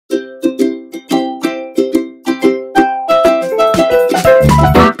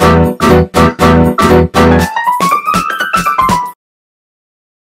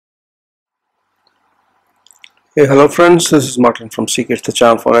Hey, hello friends, this is Martin from Sept, the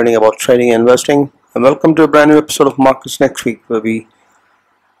channel for learning about trading and investing, and welcome to a brand new episode of Markets Next Week, where we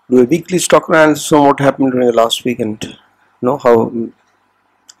do a weekly stock analysis on what happened during the last week and know how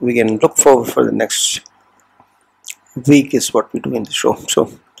we can look forward for the next week is what we do in the show.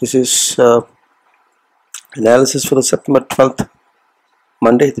 So this is analysis for the September 12th,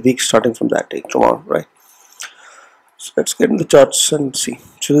 Monday, the week starting from that day, tomorrow, right? So let's get into the charts and see.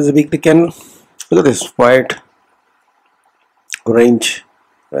 So this is a weekly candle. Look at this white range,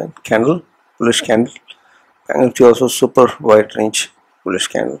 right? Candle, bullish candle. Banknifty also super wide range, bullish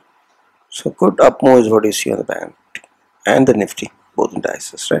candle. So good up move is what you see on the Banknifty and the Nifty, both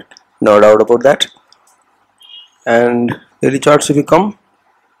indices, right? No doubt about that. And daily charts, if you come,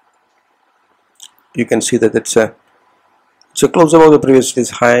 you can see that it's a close above the previous day's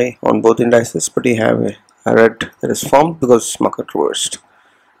high on both indices, but you have a red that is formed because market reversed.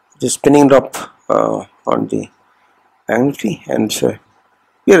 Just spinning up on the Banknifty, and it's a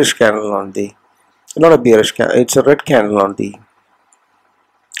bearish candle on the, not a bearish candle, it's a red candle on the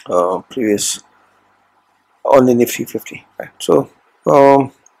previous, on the Nifty 50, right? So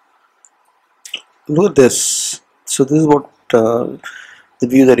look at this. So this is what the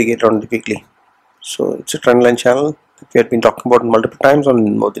view that you get on the weekly. So it's a trendline channel that we had been talking about multiple times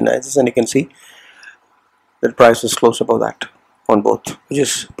on both indices, and you can see that price is close above that on both, which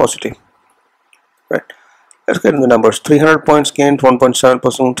is positive, right? Let's get in the numbers. 300 points gained,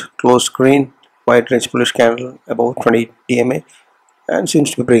 1.7%, closed green, white range bullish candle above 20 DMA, and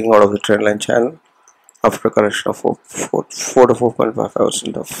seems to be breaking out of the trendline channel after a correction of 4 to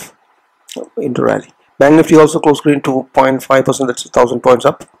 4.5% of into rally. Banknifty also closed green, 2.5%, that's 1,000 points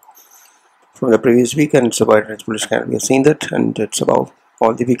up from the previous week, and it's a white range bullish candle. We have seen that, and it's above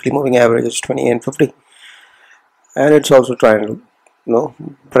all the weekly moving averages, 20 and 50, and it's also trying to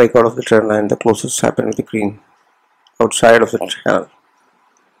break out of the trend line. The closest happened with the green outside of the channel.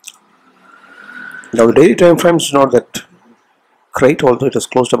 Now the daily time frame is not that great, although it is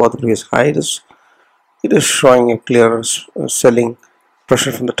closed above the previous high. It is showing a clear selling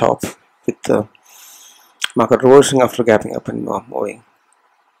pressure from the top, with the market reversing after gapping up and moving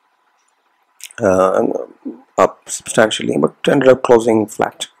up substantially, but ended up closing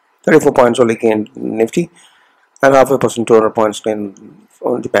flat. 34 points only gained Nifty, and 0.5%, 200 points gained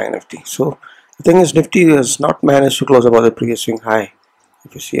on the Banknifty. So the thing is, Nifty has not managed to close above the previous swing high.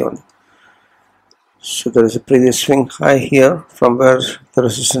 If you see on, so there is a previous swing high here from where the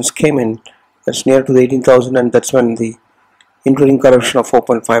resistance came in. That's near to the 18,000, and that's when the including correction of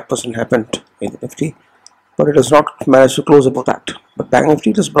 4.5% happened in the Nifty. But it has not managed to close above that. But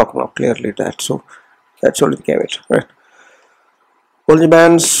Banknifty is broken up clearly that. So that's only the caveat, right? Bollinger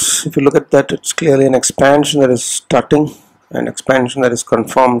Bands, if you look at that, it's clearly an expansion that is starting, an expansion that is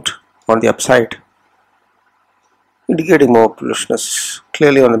confirmed on the upside, indicating more bullishness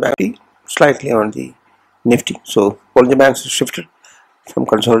clearly on the Banknifty, slightly on the Nifty. So Bollinger Bands has shifted from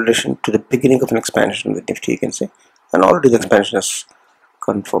consolidation to the beginning of an expansion with Nifty, you can say, and already the expansion is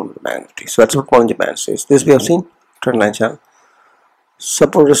confirmed the Banknifty. So that's what Bollinger Bands says. This we have seen, trendline channel.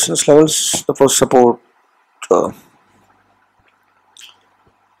 Support resistance levels, the first support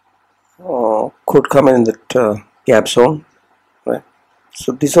could come in that gap zone, right?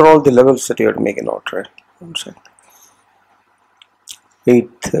 So these are all the levels that you have to make a note, right?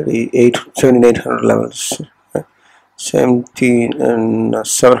 838, 17800 levels, right? 17 and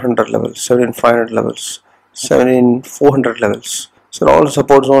 700 levels, 17500 levels, 17400 levels. So all the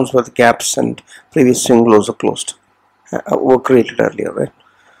support zones where the gaps and previous swing lows are closed, were created earlier, right?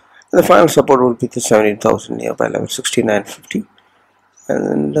 And the final support will be the 17,000 nearby level, 6950.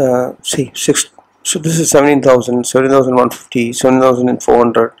 And so this is 17,000, 17,150,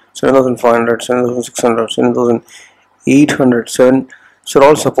 17,400, 7,500, 7,600, 7,800, so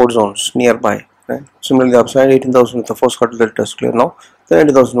all support zones nearby, right? Similarly, the upside 18,000 with the first hurdle that does clear now, then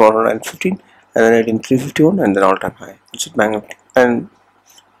 18,115, and then 18,351, and then all-time high. It's at Banknifty, and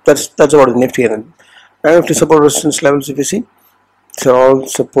that's about the Nifty. And then Banknifty support resistance levels, if you see, so all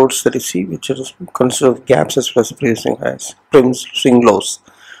supports that you see, which is consist of gaps as well as the previous swing highs, swing lows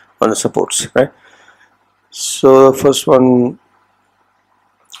on the supports, right? So the first one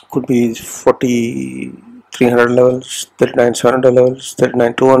could be 40,300 levels, 39,700 levels,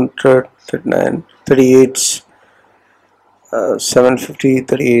 39,200, 39, 38, 750,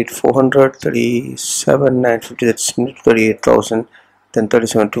 38,400, 37,950. That's 38,000. Then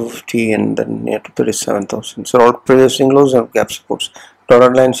 37,250, and then near to 37,000. So all previous swing lows and gap supports.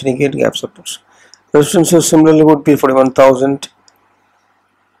 Dotted lines indicate gap supports. Resistances similarly would be 41,000,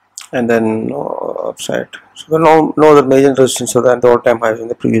 and then upside. So there are no other major resistance other than the all-time highs and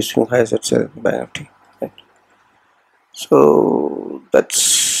the previous swing highs at Banknifty. Right? So that's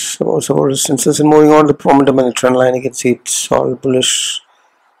support resistances. And moving on to the momentum and the trend line, you can see it's all bullish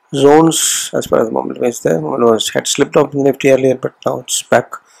zones as far as the momentum is there. Momentum had slipped off in the Nifty earlier, but now it's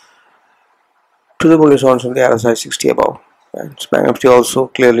back to the bullish zones on the RSI 60 above. And Banknifty also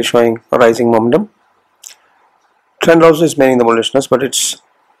clearly showing a rising momentum. Trend also is maintaining the bullishness, but it's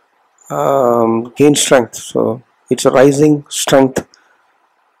gained strength. So it's a rising strength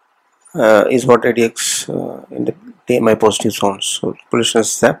is what ADX in the DMI positive zones. So bullishness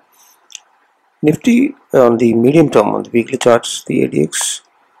is there. Nifty on the medium term on the weekly charts, the ADX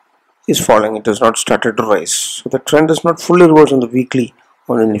is falling. It has not started to rise. So the trend is not fully reversed on the weekly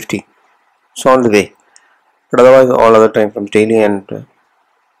on the Nifty. It's on the way. But otherwise, all other time frames, daily and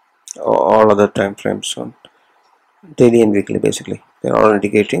all other time frames on daily and weekly, basically, they're all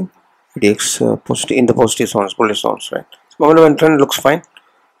indicating ADX positive in the positive zones, bullish zones, right? So momentum and trend looks fine.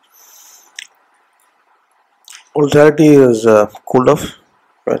 Volatility is cooled off,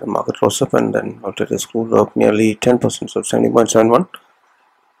 right? The market rose up and then volatility is cooled up nearly 10%, so 70.71.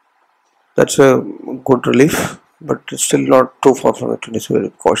 That's a good relief, but it's still not too far from it. It's very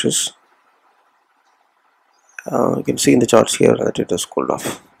cautious. You can see in the charts here that it has cooled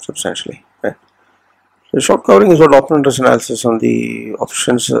off substantially, right? The short covering is what open interest analysis on the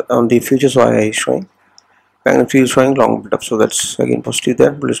options on the futures YI is showing. Banknifty is showing long bit up, so that's again positive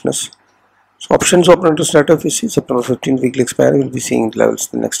there, bullishness. So options open interest data, if we see September 15 weekly expiry, we'll be seeing the levels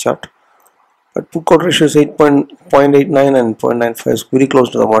in the next chart. But put call ratio is 8.89 and 0.95 is very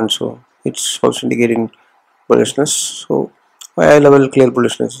close to the 1, so it's also indicating bullishness. So YI level clear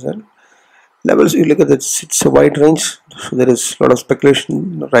bullishness there. Levels, you look at this, it's a wide range, so there is a lot of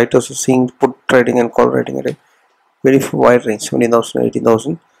speculation. Writers are seeing put trading and call trading at a very wide range, 17,000,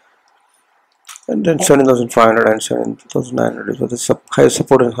 18,000, and then 17,500 and 17,900 is where the highest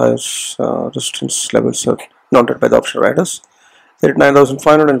support and highest resistance levels are noted by the option writers.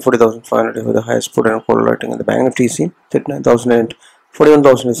 39,500 and 40,500 is where the highest put and call writing in the Banknifty is seen. 39,000 and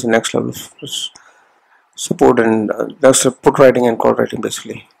 41,000 is the next level of support and that's put writing and call writing,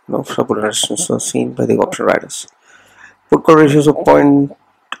 basically. Support and resistance are seen by the option writers. Put call ratios of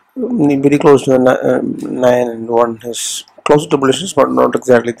very close to 9 and 1 is close to bullishness, but not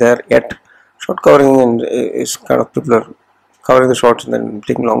exactly there yet. Short covering and is kind of people are covering the shorts and then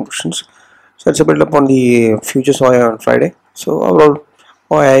taking long positions. So it's a build up on the futures YI on Friday. So overall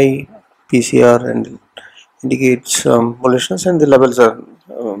YI PCR and indicates bullishness, and the levels are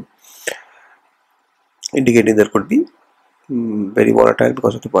indicating there could be very volatile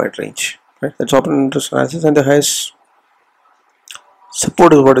because of the wide range, right? That's open interest analysis, and the highest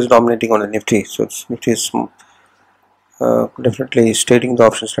support is what is dominating on the Nifty. So it's Nifty is definitely stating the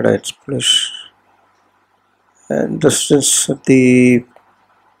options data, it's bullish, and resistance at the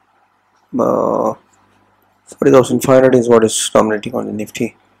 40,500 is what is dominating on the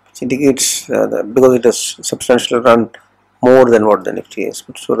Nifty. It indicates that because it has substantially run more than what the Nifty is,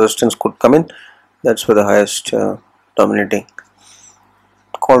 so resistance could come in. That's where the highest dominating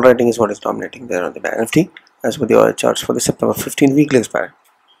call writing is what is dominating there on the Banknifty as per the oil charts for the September 15 weekly expiry.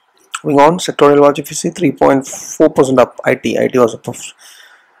 Moving on, sectorial watch, if you see 3.4% up, IT was a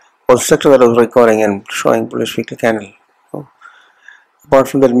sector that was recovering and showing bullish weekly candle. Apart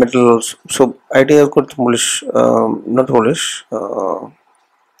from that, metals, so IT has got bullish, not bullish. The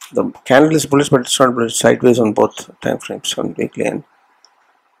candle is bullish, but it's not bullish, sideways on both time frames, on weekly and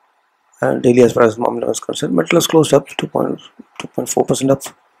daily as far as momentum is concerned. Metal is closed up 2.4% up.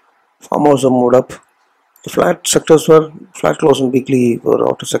 Farmers are moved up. The flat sectors were flat close on weekly for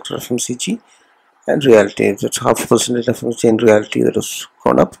auto sector, FMCG and realty. That's 0.5% FMCG and realty that has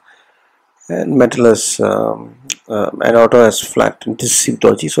gone up. And metal is and auto has flat and this is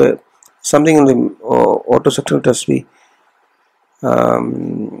dodgy. So something in the auto sector that has to be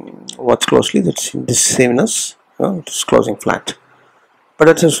watched closely. That's in this sameness. It's closing flat. But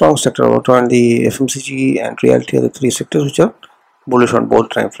it's a strong sector. Auto and the FMCG and realty are the three sectors which are bullish on both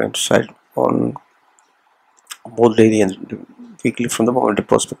time frames, side on both daily and weekly from the momentum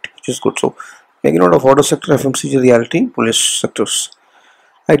perspective, which is good. So making note of auto sector, FMCG, realty, bullish sectors.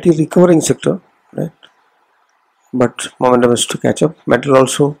 IT recovering sector, right? But momentum is to catch up. Metal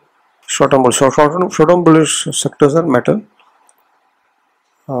also short-term bullish. Short-term bullish sectors are metal,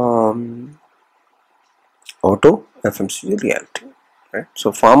 auto, FMCG, realty. Right?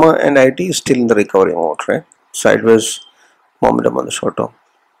 So pharma and IT is still in the recovery mode, right? Sideways momentum on the short term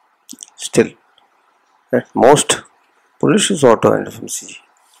still, right? Most bullish is auto and FMCG,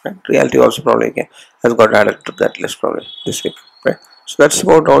 right? Realty also probably again has got added to that list probably this week, right? So that's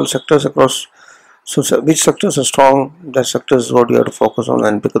about all sectors across. So which sectors are strong, that sectors is what you have to focus on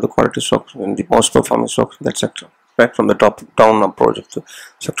and pick up the quality stocks and the most performing stocks in that sector. right from the top down approach of the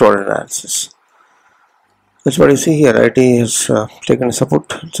sectoral analysis. That's what you see here. IT has taken a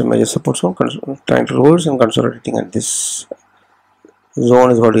support. It's a major support zone, trying to reverse and consolidating at this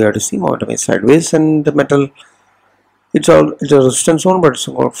zone is what you have to see. Momentum is sideways, and the metal it's a resistance zone, but it's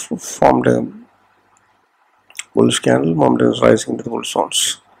formed a bullish candle. Momentum is rising to the bullish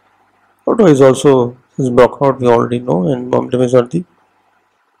zones. Auto is also broken out, we already know, and momentum is at the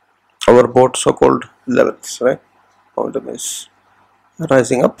overbought so-called levels, right? Momentum is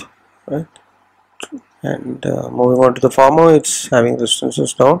rising up, right? And moving on to the pharma, it's having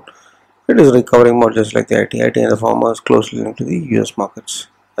resistances down. It is recovering more, just like the IT. IT and the pharma is closely linked to the US markets,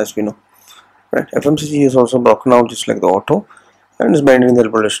 as we know, right? FMCG is also broken out, just like the auto, and is maintaining the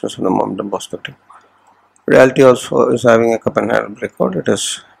bullishness from the momentum perspective. Reality also is having a cup and handle breakout. It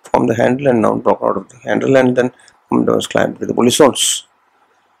has formed the handle and now broken out of the handle, and then momentum has climbed to the bullish zones.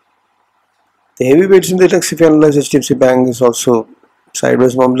 The heavyweights in the index, if you analyze, HDFC Bank is also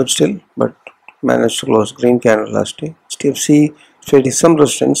sideways momentum still, but managed to close green candle last day. HDFC is facing some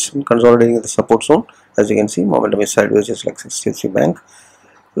resistance and consolidating the support zone. As you can see, momentum is sideways, just like HDFC Bank.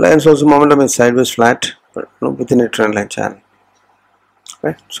 Reliance also momentum is sideways flat, but within a trend line channel.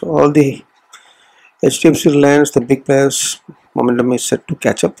 Right. So all the HDFC, Reliance, the big players, momentum is set to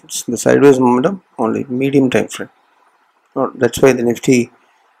catch up. It's the sideways momentum, only medium time frame. That's why the Nifty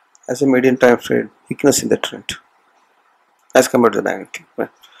has a medium time frame weakness in the trend as compared to the Banknifty. Right.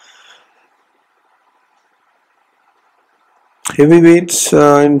 Heavyweights,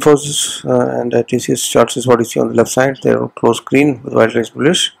 Infosys and TCS charts is what you see on the left side. They are close green with white lines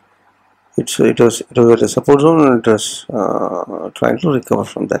bullish. It was at a support zone, and it was trying to recover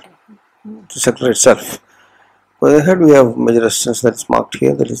from that. The sector itself. Well, ahead we have major resistance that's marked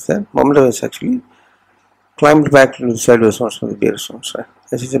here. That is that momentum is actually climbed back to the sideways zones from the bearish zones. Right?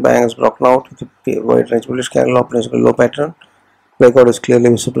 HDFC Bank is broken out with the white range bullish candle, opening low pattern. Breakout is clearly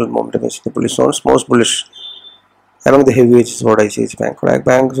visible. Momentum is in the bullish zones. Most bullish among the heavyweights is what ICICI Bank. Kodak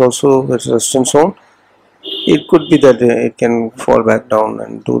Bank is also a resistance zone. It could be that it can fall back down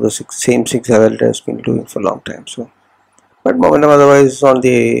and do the same 6 level it has been doing for a long time. So, but momentum otherwise on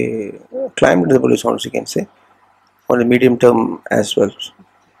the climb to the bullish zones, you can say, on the medium term as well.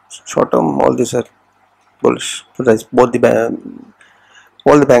 Short term, all these are bullish. So that's both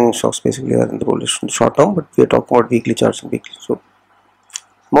all the banking stocks basically are in the bullish in the short term, but we are talking about weekly charts and weekly. So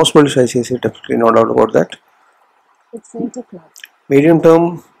most bullish ICICI, definitely, no doubt about that. It's interclub. Medium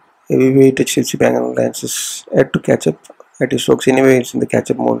term, heavyweight HDFC Bank and Reliance is yet to catch up. IT stocks anyway, it's in the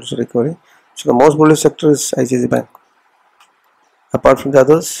catch up mode, it's recovery. So the most bullish sector is ICICI Bank. Apart from the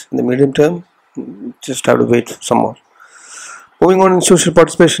others, in the medium term, just have to wait for some more. Moving on, institutional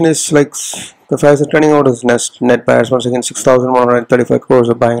participation is like the Fyers are turning out as net buyers once again. 6,135 crores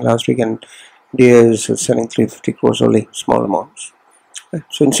of buying last week, and DA is selling 350 crores only, small amounts. Okay.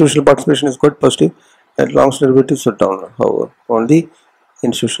 So institutional participation is good, positive. And long derivatives are down, however, on the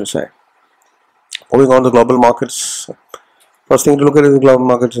institutional side. Moving on to global markets. First thing to look at is the global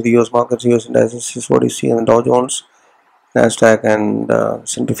markets, the US markets. US indices is what you see in the Dow Jones, Nasdaq, and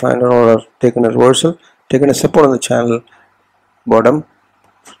S&P 500 all are taken a reversal, taken a support on the channel bottom,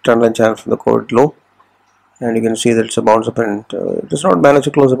 trend line channel from the core low, and you can see that it's a bounce up, and it does not manage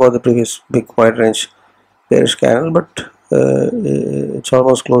to close above the previous big wide range bearish candle, but it's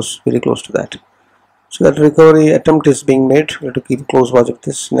almost close, very close to that. So that recovery attempt is being made. We have to keep a close watch of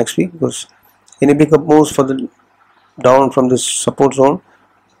this next week, because any big up moves for the down from this support zone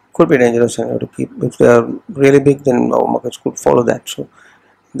could be dangerous, and we have to keep, if they are really big, then our markets could follow that. So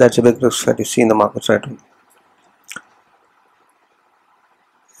that's a big risk that you see in the markets right now.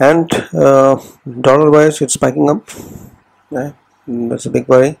 And dollar wise, it's spiking up. Yeah, that's a big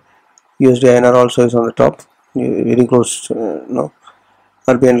worry. USD INR also is on the top, very close. No,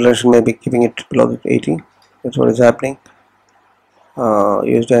 RBI inflation may be keeping it below 80. That's what is happening.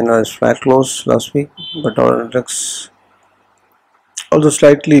 USD INR is flat close last week, but dollar index also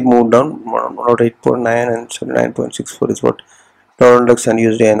slightly moved down, about 8.9 and 79.64 is what dollar index and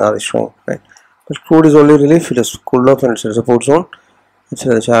USD INR is showing. Right, but crude is only relief. It has cooled off and it's a support zone. It's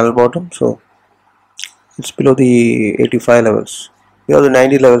at the channel bottom, so it's below the 85 levels. Below the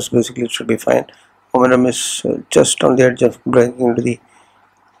 90 levels, basically, it should be fine. Momentum is just on the edge of breaking into the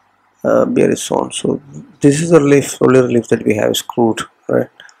bearish zone. So this is the relief, only relief that we have is crude. Right,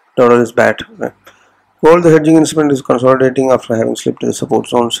 dollar is bad. Right? Gold, the hedging instrument, is consolidating after having slipped to the support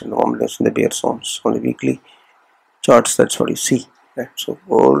zones, and the momentum is in the bear zones on the weekly charts. That's what you see. Right? So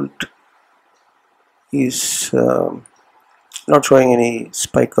gold is not showing any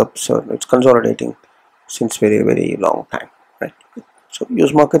spike ups, or it's consolidating since very long time. Right? So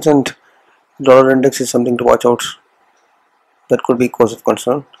US markets and dollar index is something to watch out that could be cause of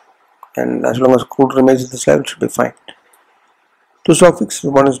concern, and as long as crude remains at this level, it should be fine. Two stock picks,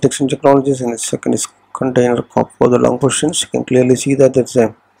 one is Dixon Technologies and the second is Container Corp. For the long positions, you can clearly see that it's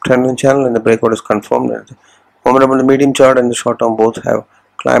a trendline channel and the breakout is confirmed. And the momentum on the medium chart and the short term both have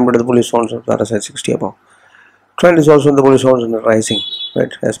climbed into the bullish zones of the RSI 60 above. Trend is also in the bullish zones and rising,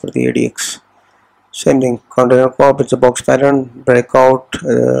 right, as per the ADX. Same thing, Container Corp, it's a box pattern, breakout,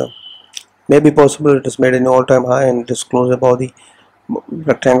 may be possible, it is made an all-time high and it is close above the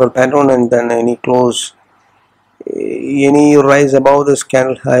rectangle pattern, and then any rise above this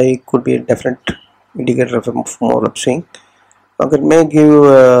candle high could be a definite indicator of a more upswing. Market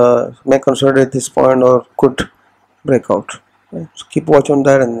may consolidate this point or could break out. Right? So keep watch on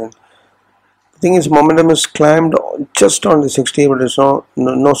that. And then the thing is, momentum is climbed just on the 60, but it's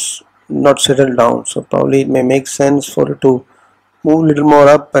not settled down. So probably it may make sense for it to move a little more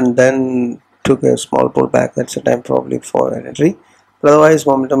up and then took a small pullback. That's the time probably for an entry. But otherwise,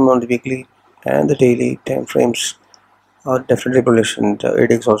 momentum on the weekly and the daily time frames are definitely bullish, and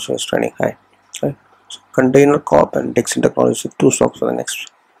ADX also is trending high. Right? So Container Corp and Dixon Technologies are two stocks for the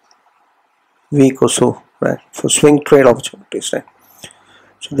next week or so, right? For swing trade opportunities, right?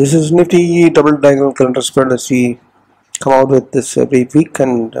 So this is Nifty double diagonal calendar spread that we come out with this every week,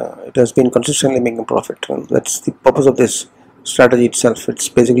 and it has been consistently making profit. And that's the purpose of this strategy itself. It's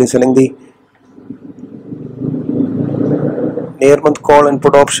basically selling the near month call and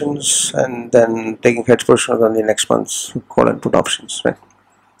put options, and then taking hedge positions on the next month's call and put options, right?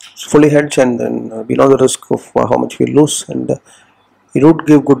 It's fully hedged, and then we know the risk of how much we lose, and it would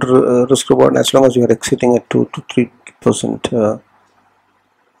give good risk reward as long as you are exiting at 2 to 3%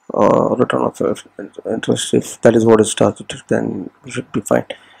 return of interest. If that is what is targeted, then we should be fine.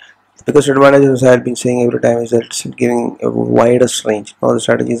 The biggest advantage, as I have been saying every time, is that it's giving a widest range. All the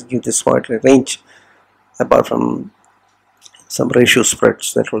strategies give this wide range, apart from some ratio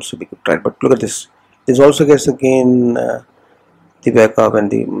spreads that also be good, right? But look at this. This also gets again the backup,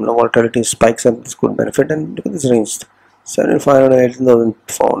 and the volatility spikes up. This could benefit, and look at this range, 7,500 and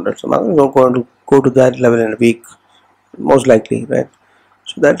 18,400. So market is not going to go to that level in a week, most likely, right?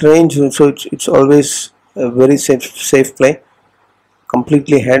 So that range, so it's always a very safe play,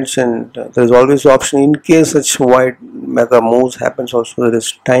 completely hedged, and there is always the option in case such wide mega moves happens. Also, there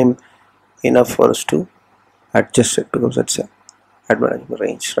is time enough for us to adjust it, because that's a advantage of the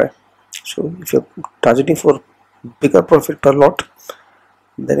range, right? So if you're targeting for bigger profit per lot,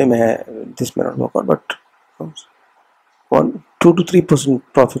 then this may not work out, but 2 to 3%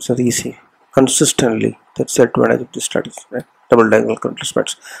 profits are easy consistently. That's the advantage of this strategy, right? Double diagonal current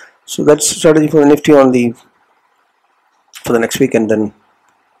spreads. So that's the strategy for the Nifty for the next week, and then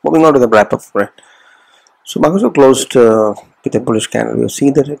moving on to the wrap up, right? So markets are closed with a bullish candle. We have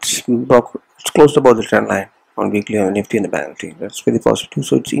seen that it's closed above the trend line on weekly on Nifty and the Banknifty. That's very positive.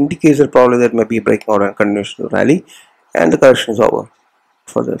 So it indicates that probably there may be a breaking out and continuation of the rally, and the correction is over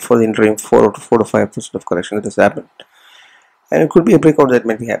for the interim 4 to 5% of correction that has happened. And it could be a breakout that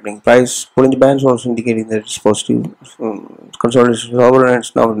might be happening. Price pulling the bands also indicating that it's positive. Consolidation is over and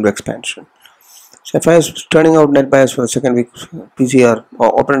it's now into expansion. So Fyers is turning out net bias for the second week. PCR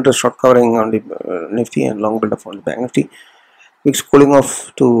or open interest short covering on the Nifty and long build up on the Banknifty. Weeks cooling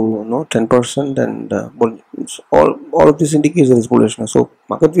off to 10%, and all of this indicates there is bullishness. So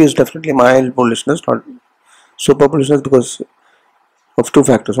market view is definitely mild bullishness, not super bullishness, because of two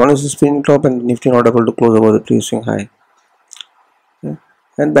factors. One is the spinning top and Nifty not able to close above the previous high. Yeah.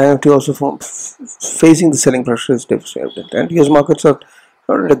 And Banknifty also facing the selling pressure is evident. And US markets are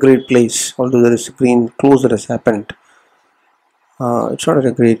not at a great place, although there is a green close that has happened. It's not at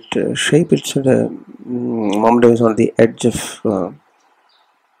a great shape. It's at a momentum is on the edge of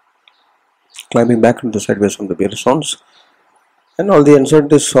climbing back into the sideways from the bearish zones, and all the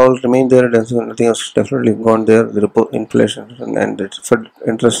uncertainties all remain there. Nothing else definitely gone there. The report inflation and its Fed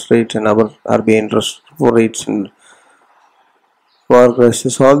interest rate and our RBI interest rates and war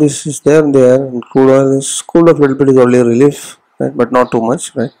crisis, all this is there, and crude oil is cooled off a little bit, is only a relief, right? But not too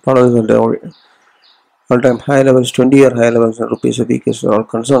much, right? All-time high levels, 20-year high levels, and rupees a week is all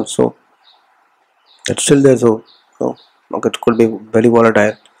concerned. So it's still there. So market could be very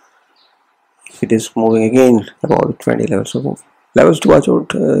volatile if it is moving again about 20 levels. So levels to watch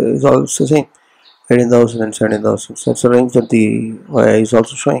out is also the same, 18,000 and 17,000. So that's the range that the YI is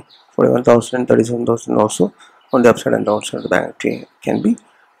also showing, 41,000 and 37,000 also on the upside and downside of the Banknifty can be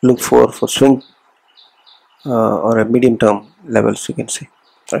looked for swing or a medium term levels, you can say,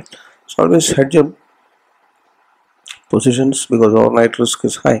 right? So always hedge your positions, because overnight risk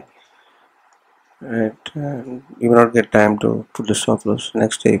is high, right? And you may not get time to put the stop loss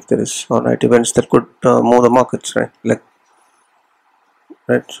next day if there is overnight events that could move the markets, right? Like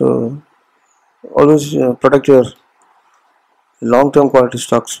right? So always protect your long-term quality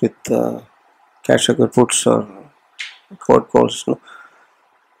stocks with cash secured puts or forward calls. No?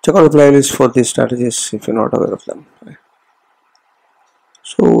 Check out the playlist for these strategies if you're not aware of them. Right?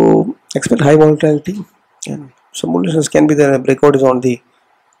 So expect high volatility, and some bullishness can be there. A breakout is on the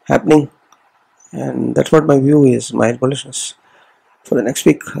happening, and that's what my view is. Mild bullishness for the next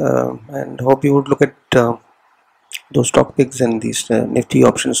week, and hope you would look at those stock picks and these Nifty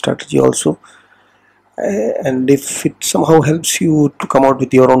option strategy also. And if it somehow helps you to come out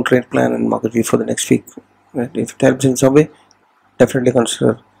with your own trade plan and market view for the next week, right? If it helps in some way, definitely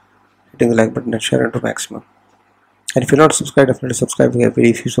consider hitting the like button and share it to maximum. And if you're not subscribed, definitely subscribe. We have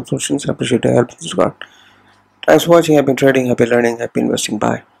very few subscriptions. I appreciate your help in this regard. Thanks for watching. Happy trading, happy learning, happy investing.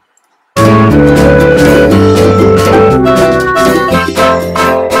 Bye.